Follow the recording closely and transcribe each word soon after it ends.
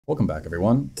Welcome back,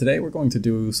 everyone. Today we're going to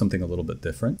do something a little bit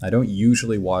different. I don't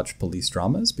usually watch police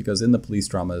dramas because in the police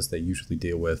dramas they usually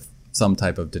deal with some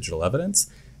type of digital evidence,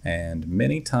 and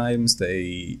many times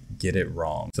they get it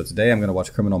wrong. So today I'm going to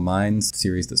watch Criminal Minds,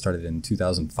 series that started in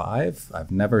 2005.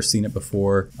 I've never seen it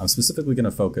before. I'm specifically going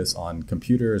to focus on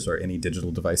computers or any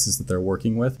digital devices that they're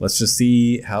working with. Let's just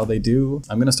see how they do.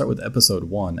 I'm going to start with episode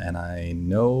 1, and I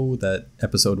know that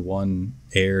episode 1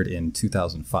 aired in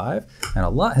 2005, and a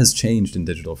lot has changed in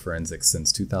digital forensics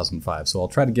since 2005, so I'll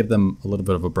try to give them a little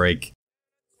bit of a break.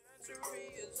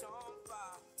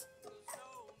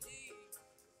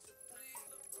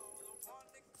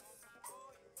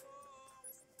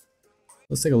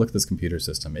 Let's take a look at this computer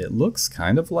system. It looks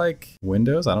kind of like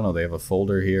Windows. I don't know, they have a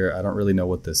folder here. I don't really know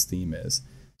what this theme is.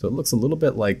 So it looks a little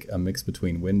bit like a mix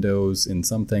between Windows. In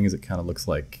some things, it kind of looks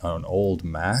like an old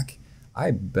Mac.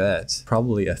 I bet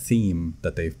probably a theme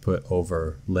that they've put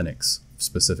over Linux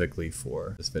specifically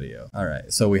for this video. All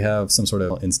right, so we have some sort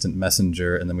of instant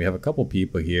messenger, and then we have a couple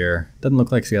people here. Doesn't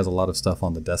look like she has a lot of stuff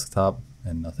on the desktop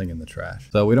and nothing in the trash.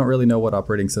 So we don't really know what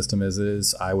operating system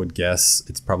is. I would guess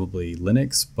it's probably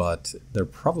Linux, but they're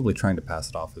probably trying to pass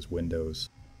it off as Windows.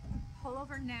 Pull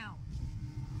over now.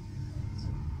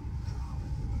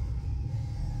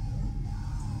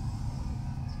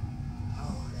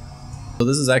 So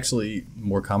this is actually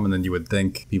more common than you would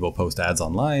think. People post ads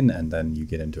online and then you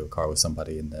get into a car with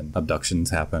somebody and then abductions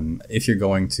happen. If you're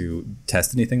going to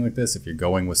test anything like this, if you're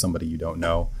going with somebody you don't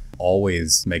know,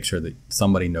 always make sure that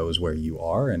somebody knows where you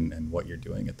are and what you're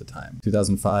doing at the time.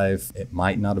 2005, it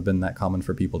might not have been that common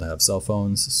for people to have cell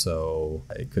phones, so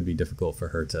it could be difficult for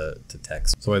her to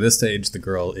text. So at this stage, the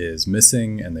girl is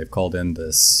missing and they've called in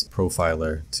this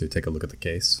profiler to take a look at the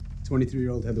case.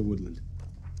 23-year-old Heather Woodland.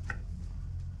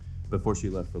 Before she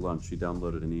left for lunch, she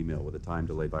downloaded an email with a time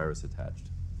delay virus attached.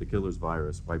 The killer's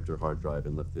virus wiped her hard drive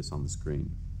and left this on the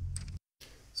screen.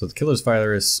 So the killer's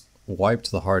virus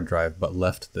wiped the hard drive but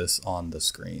left this on the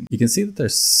screen. You can see that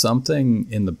there's something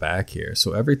in the back here.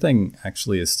 So everything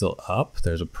actually is still up.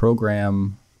 There's a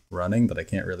program running that I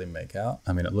can't really make out.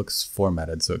 I mean, it looks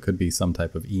formatted, so it could be some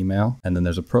type of email. And then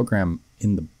there's a program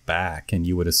in the back, and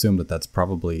you would assume that that's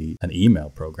probably an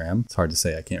email program. It's hard to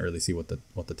say. I can't really see what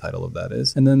the title of that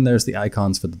is. And then there's the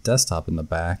icons for the desktop in the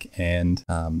back, and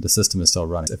the system is still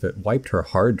running. If it wiped her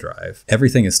hard drive,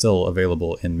 everything is still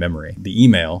available in memory. The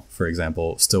email, for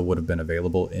example, still would have been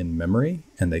available in memory,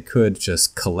 and they could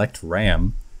just collect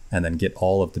RAM and then get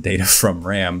all of the data from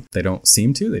RAM. They don't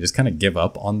seem to. They just kind of give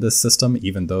up on this system,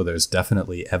 even though there's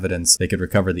definitely evidence. They could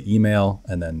recover the email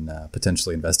and then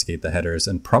potentially investigate the headers,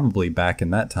 and probably back in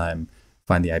that time,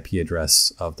 find the IP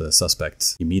address of the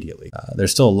suspect immediately.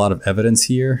 There's still a lot of evidence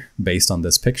here based on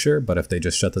this picture, but if they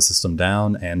just shut the system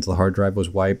down and the hard drive was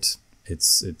wiped,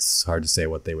 it's hard to say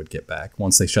what they would get back.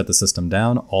 Once they shut the system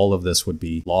down, all of this would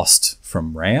be lost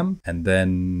from RAM. And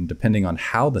then depending on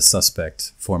how the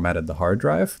suspect formatted the hard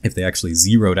drive, if they actually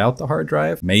zeroed out the hard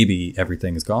drive, maybe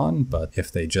everything's gone. But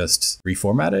if they just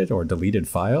reformatted or deleted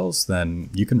files, then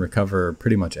you can recover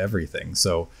pretty much everything.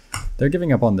 So they're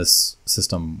giving up on this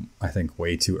system, I think,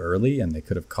 way too early, and they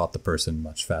could have caught the person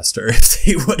much faster if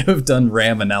they would have done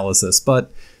RAM analysis.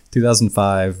 But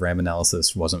 2005, RAM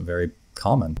analysis wasn't very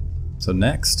common. So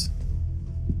next.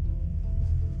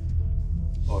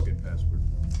 Login password.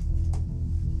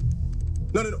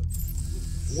 No.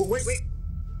 Wait.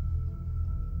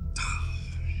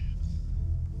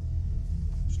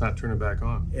 It's not turning back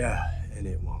on. Yeah, and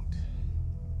it won't.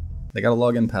 They got a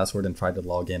login password and tried to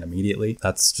log in immediately.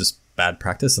 That's just bad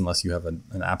practice unless you have an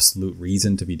absolute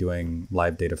reason to be doing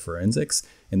live data forensics.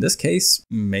 In this case,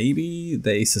 maybe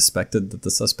they suspected that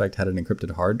the suspect had an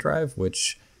encrypted hard drive,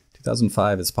 which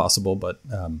 2005 is possible, but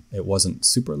it wasn't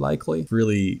super likely.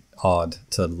 Really odd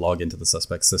to log into the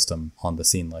suspect's system on the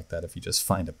scene like that if you just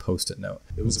find a post-it note.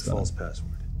 It was a false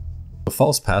password.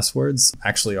 False passwords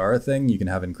actually are a thing. You can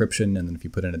have encryption, and then if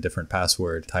you put in a different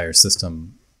password, the entire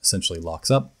system essentially locks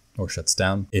up or shuts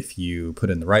down. If you put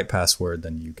in the right password,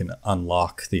 then you can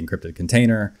unlock the encrypted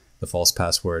container. The false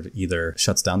password either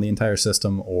shuts down the entire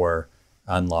system or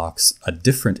unlocks a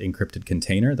different encrypted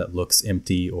container that looks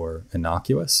empty or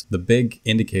innocuous. The big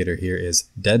indicator here is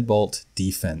deadbolt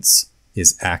defense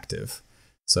is active.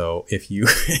 So if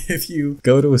you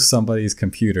go to somebody's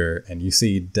computer and you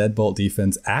see deadbolt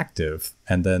defense active,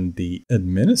 and then the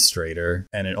administrator,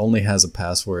 and it only has a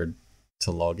password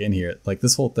to log in here, like,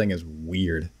 this whole thing is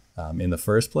weird. In the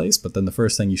first place, but then the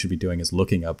first thing you should be doing is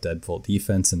looking up deadbolt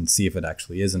defense and see if it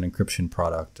actually is an encryption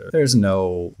product. There's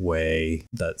no way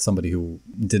that somebody who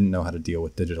didn't know how to deal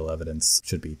with digital evidence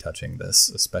should be touching this,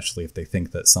 especially if they think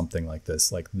that something like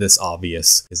this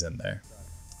obvious, is in there.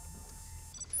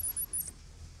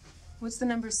 What's the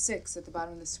number 6 at the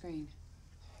bottom of the screen?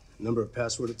 Number of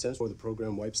password attempts before the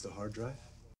program wipes the hard drive.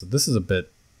 So this is a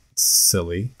bit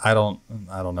silly. I don't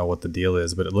know what the deal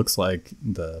is, but it looks like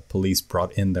the police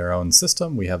brought in their own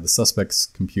system. We have the suspect's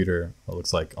computer, what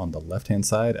looks like on the left-hand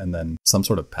side, and then some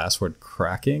sort of password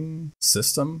cracking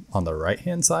system on the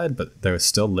right-hand side, but they're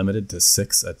still limited to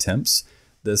 6 attempts.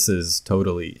 This is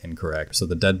totally incorrect. So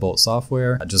the Deadbolt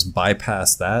software, just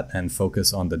bypass that and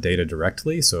focus on the data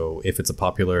directly. So if it's a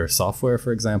popular software,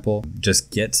 for example, just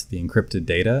get the encrypted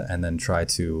data and then try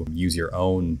to use your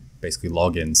own basically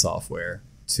login software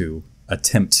to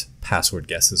attempt password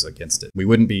guesses against it. We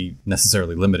wouldn't be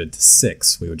necessarily limited to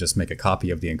 6. We would just make a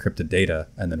copy of the encrypted data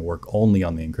and then work only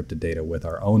on the encrypted data with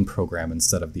our own program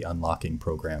instead of the unlocking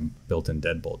program built in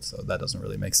Deadbolt. So that doesn't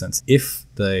really make sense. If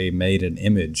they made an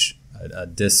image, a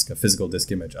physical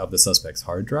disk image of the suspect's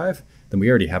hard drive, then we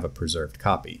already have a preserved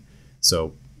copy.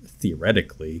 So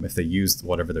theoretically, if they used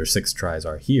whatever their 6 tries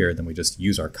are here, then we just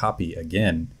use our copy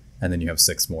again, and then you have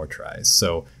 6 more tries.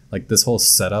 So like this whole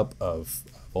setup of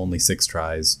only 6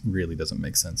 tries really doesn't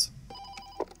make sense.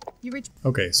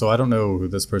 Okay, so I don't know who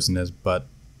this person is, but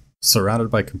surrounded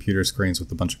by computer screens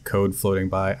with a bunch of code floating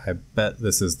by, I bet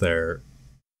this is their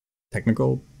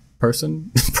technical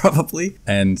person, probably.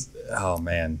 And oh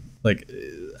man, like,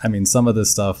 I mean, some of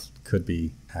this stuff could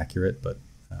be accurate, but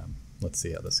let's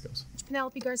see how this goes.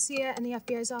 Penelope Garcia and the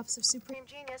FBI's Office of Supreme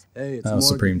Genius. Hey, it's Oh, Morgan.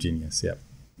 Supreme Genius, yep.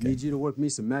 Need you to work me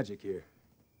some magic here.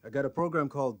 I got a program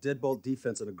called Deadbolt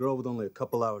Defense and a girl with only a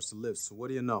couple hours to live, so what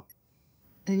do you know?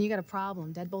 And you got a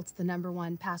problem. Deadbolt's the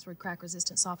 #1 password crack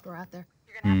resistant software out there.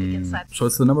 You're gonna have to get inside. So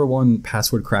it's the #1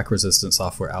 password crack resistant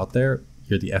software out there.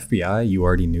 You're the FBI, you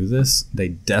already knew this. They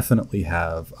definitely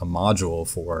have a module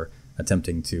for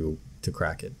attempting to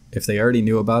crack it. If they already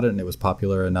knew about it and it was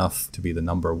popular enough to be the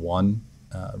 #1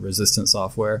 resistant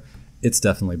software, it's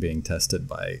definitely being tested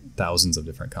by thousands of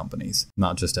different companies.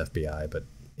 Not just FBI, but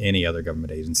any other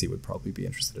government agency would probably be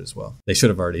interested as well. They should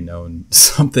have already known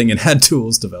something and had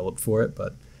tools developed for it,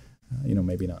 but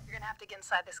maybe not. You're gonna have to get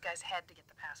inside this guy's head to get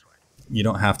the password. You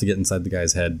don't have to get inside the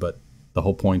guy's head, but the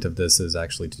whole point of this is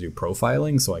actually to do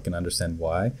profiling, so I can understand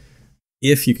why.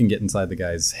 If you can get inside the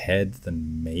guy's head,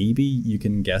 then maybe you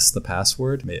can guess the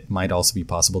password. It might also be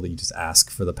possible that you just ask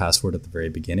for the password at the very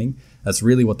beginning. That's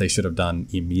really what they should have done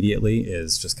immediately,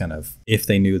 is just kind of, if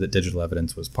they knew that digital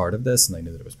evidence was part of this and they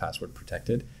knew that it was password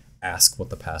protected, ask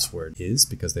what the password is,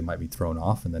 because they might be thrown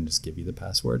off and then just give you the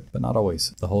password. But not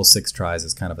always. The whole 6 tries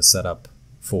is kind of a setup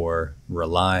for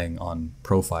relying on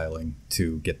profiling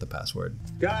to get the password.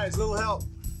 Guys, little help.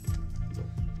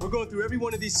 We're going through every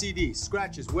one of these CDs,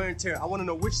 scratches, wear and tear. I want to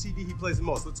know which CD he plays the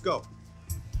most. Let's go.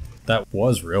 That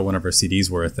was real whenever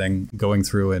CDs were a thing. Going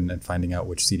through and finding out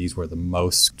which CDs were the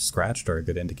most scratched are a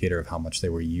good indicator of how much they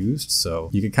were used.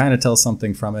 So you could kind of tell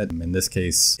something from it. In this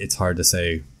case, it's hard to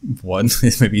say what.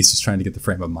 Maybe he's just trying to get the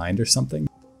frame of mind or something.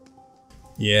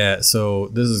 Yeah, so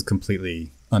this is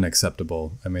completely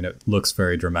unacceptable. I mean, it looks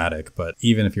very dramatic, but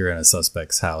even if you're in a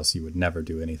suspect's house, you would never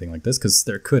do anything like this, because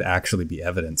there could actually be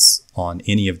evidence on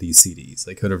any of these CDs.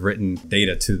 They could have written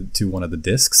data to one of the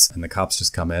discs, and the cops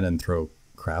just come in and throw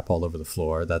crap all over the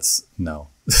floor. That's no.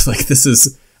 Like, this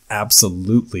is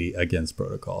absolutely against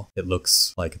protocol. It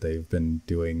looks like they've been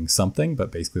doing something,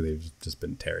 but basically they've just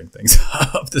been tearing things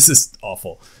up. This is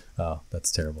awful. Oh,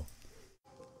 that's terrible.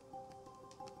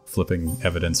 Flipping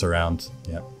evidence around.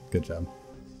 Yeah, good job.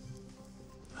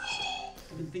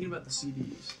 I've been thinking about the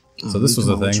CDs. So this was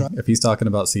the thing. If he's talking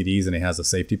about CDs and he has a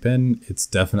safety pin, it's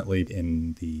definitely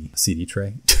in the CD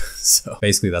tray. So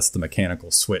basically that's the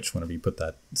mechanical switch. Whenever you put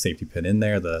that safety pin in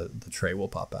there, the tray will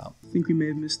pop out. I think we may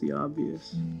have missed the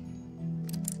obvious.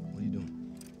 What are you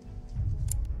doing?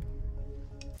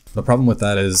 The problem with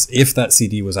that is, if that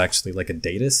CD was actually like a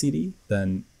data CD,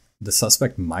 then the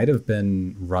suspect might have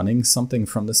been running something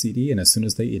from the CD, and as soon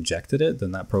as they ejected it,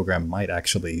 then that program might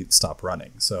actually stop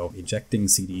running. So ejecting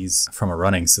CDs from a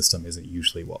running system isn't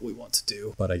usually what we want to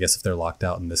do. But I guess if they're locked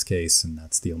out in this case, and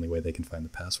that's the only way they can find the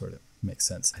password, it makes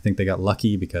sense. I think they got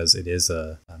lucky because it is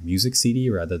a music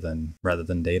CD rather than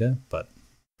data, but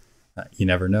you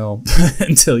never know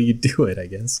until you do it, I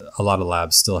guess. A lot of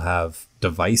labs still have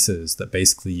devices that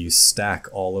basically you stack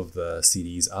all of the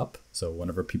CDs up. So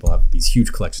whenever people have these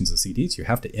huge collections of CDs, you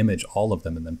have to image all of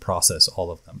them and then process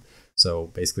all of them. So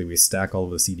basically we stack all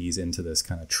of the CDs into this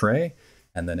kind of tray,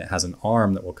 and then it has an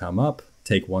arm that will come up,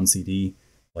 take one CD,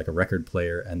 like a record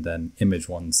player, and then image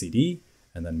one CD,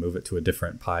 and then move it to a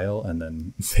different pile, and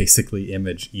then basically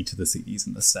image each of the CDs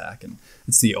in the stack. And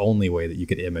it's the only way that you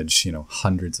could image,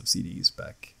 hundreds of CDs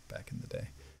back in the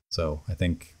day. So I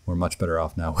think we're much better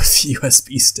off now with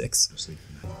USB sticks.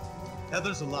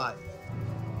 Heather's alive.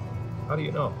 How do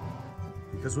you know?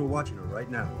 Because we're watching it right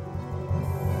now.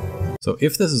 So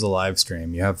if this is a live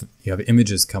stream, you have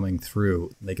images coming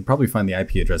through. They could probably find the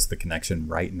IP address of the connection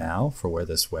right now for where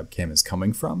this webcam is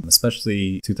coming from,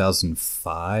 especially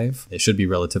 2005. It should be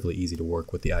relatively easy to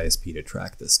work with the ISP to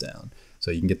track this down.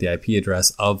 So you can get the IP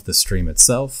address of the stream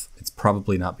itself. It's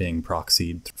probably not being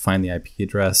proxied. Find the IP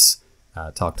address,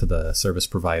 talk to the service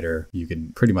provider. You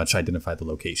can pretty much identify the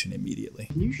location immediately.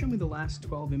 Can you show me the last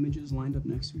 12 images lined up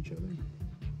next to each other?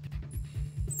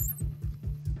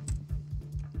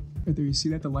 Right there, you see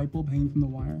that? The light bulb hanging from the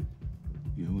wire?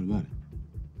 Yeah, what about it?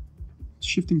 It's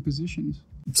shifting positions.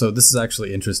 So this is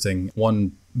actually interesting.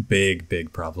 One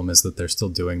big problem is that they're still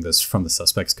doing this from the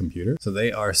suspect's computer. So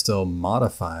they are still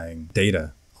modifying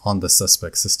data on the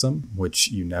suspect system, which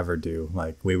you never do.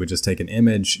 Like, we would just take an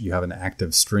image, you have an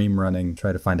active stream running,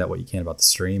 try to find out what you can about the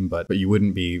stream, but you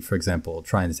wouldn't be, for example,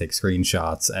 trying to take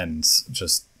screenshots and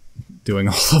just doing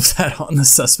all of that on the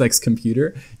suspect's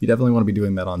computer. You definitely want to be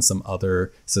doing that on some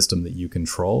other system that you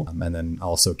control, and then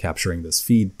also capturing this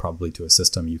feed probably to a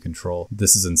system you control.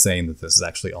 This is insane that this is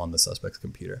actually on the suspect's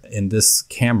computer. And this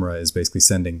camera is basically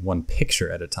sending one picture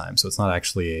at a time, so it's not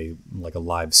actually like a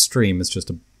live stream, it's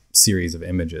just a series of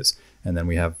images. And then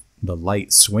we have the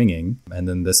light swinging, and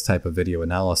then this type of video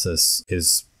analysis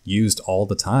is used all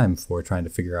the time for trying to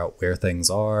figure out where things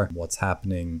are, what's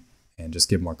happening, and just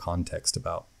give more context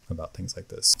about things like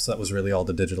this. So that was really all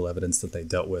the digital evidence that they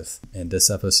dealt with in this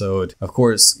episode. Of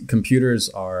course, computers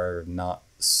are not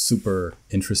super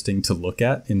interesting to look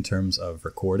at in terms of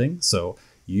recording. So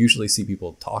you usually see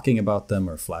people talking about them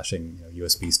or flashing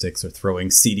USB sticks or throwing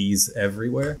CDs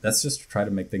everywhere. That's just to try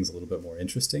to make things a little bit more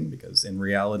interesting, because in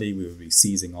reality, we would be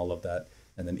seizing all of that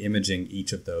and then imaging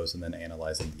each of those and then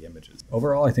analyzing the images.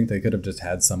 Overall, I think they could have just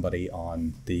had somebody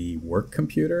on the work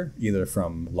computer, either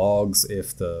from logs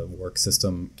if the work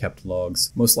system kept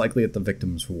logs. Most likely at the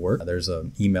victim's work, there's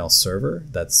an email server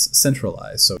that's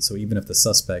centralized. So even if the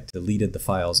suspect deleted the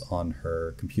files on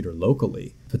her computer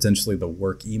locally, potentially the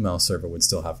work email server would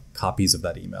still have copies of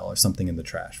that email or something in the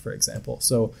trash, for example.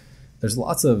 So there's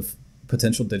lots of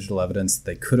potential digital evidence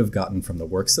they could have gotten from the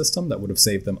work system that would have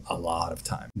saved them a lot of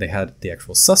time. They had the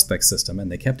actual suspect system and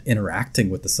they kept interacting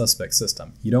with the suspect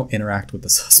system. You don't interact with the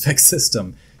suspect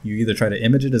system. You either try to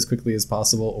image it as quickly as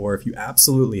possible, or if you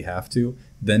absolutely have to,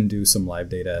 then do some live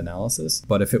data analysis.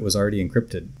 But if it was already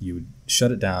encrypted, you would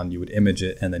shut it down, you would image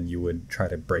it, and then you would try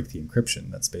to break the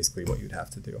encryption. That's basically what you'd have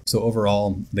to do. So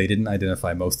overall, they didn't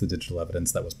identify most of the digital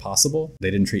evidence that was possible. They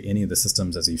didn't treat any of the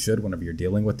systems as you should whenever you're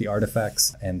dealing with the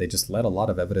artifacts, and they just let a lot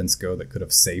of evidence go that could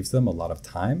have saved them a lot of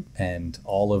time. And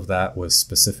all of that was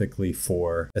specifically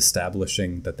for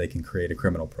establishing that they can create a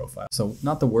criminal profile. So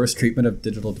not the worst treatment of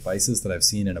digital devices that I've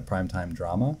seen in a primetime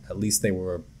drama. At least they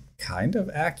were kind of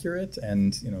accurate,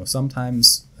 and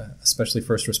sometimes especially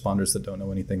first responders that don't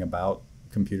know anything about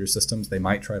computer systems, they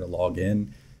might try to log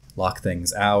in, lock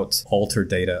things out, alter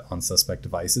data on suspect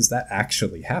devices. That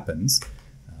actually happens.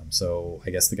 So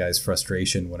I guess the guy's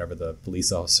frustration whenever the police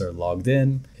officer logged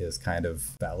in is kind of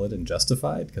valid and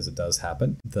justified, because it does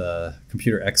happen. The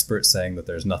computer expert saying that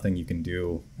there's nothing you can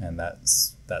do and that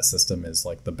system is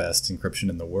like the best encryption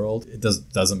in the world, it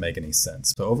doesn't make any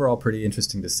sense. So overall, pretty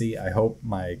interesting to see. I hope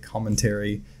my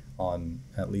commentary on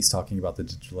at least talking about the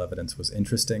digital evidence was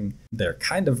interesting. They're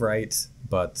kind of right,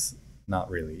 but not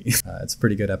really. It's a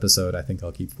pretty good episode. I think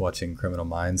I'll keep watching Criminal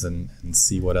Minds and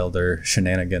see what other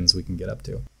shenanigans we can get up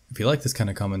to. If you like this kind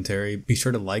of commentary, be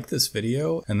sure to like this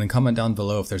video and then comment down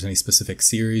below if there's any specific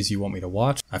series you want me to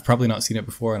watch. I've probably not seen it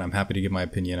before, and I'm happy to give my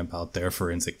opinion about their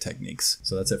forensic techniques.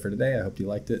 So that's it for today. I hope you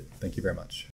liked it. Thank you very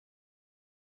much.